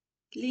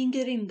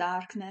Lingering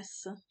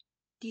Darkness,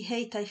 The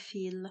Hate I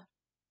Feel,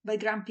 by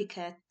Grumpy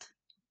Cat,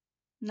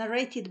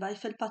 narrated by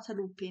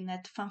Felpatalupin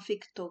at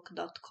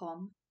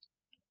fanfictalk.com.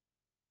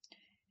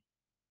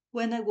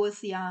 When I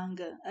was young,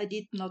 I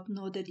did not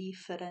know the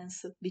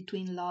difference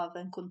between love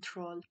and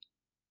control.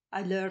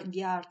 I learned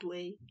the hard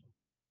way.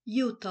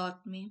 You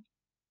taught me.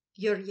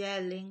 Your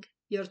yelling,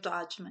 your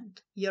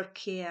judgment, your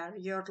care,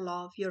 your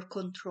love, your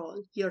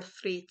control, your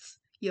threats,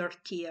 your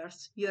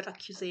tears, your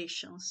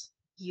accusations.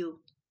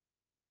 You.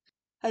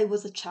 I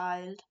was a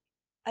child.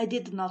 I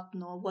did not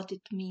know what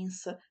it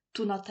means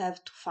to not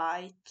have to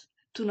fight,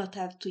 to not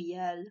have to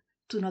yell,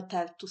 to not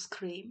have to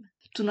scream,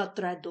 to not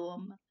dread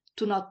home,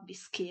 to not be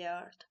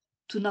scared,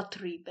 to not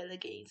rebel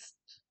against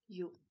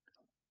you.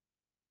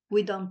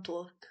 We don't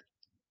talk.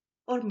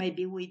 Or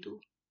maybe we do.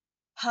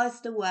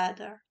 How's the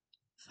weather?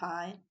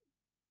 Fine.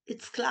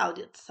 It's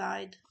cloudy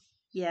outside.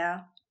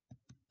 Yeah.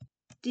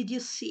 Did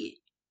you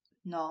see?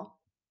 No.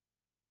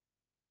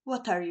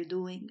 What are you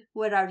doing?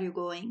 Where are you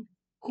going?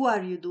 Who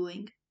are you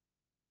doing?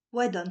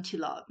 Why don't you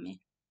love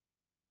me?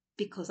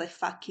 Because I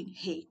fucking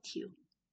hate you.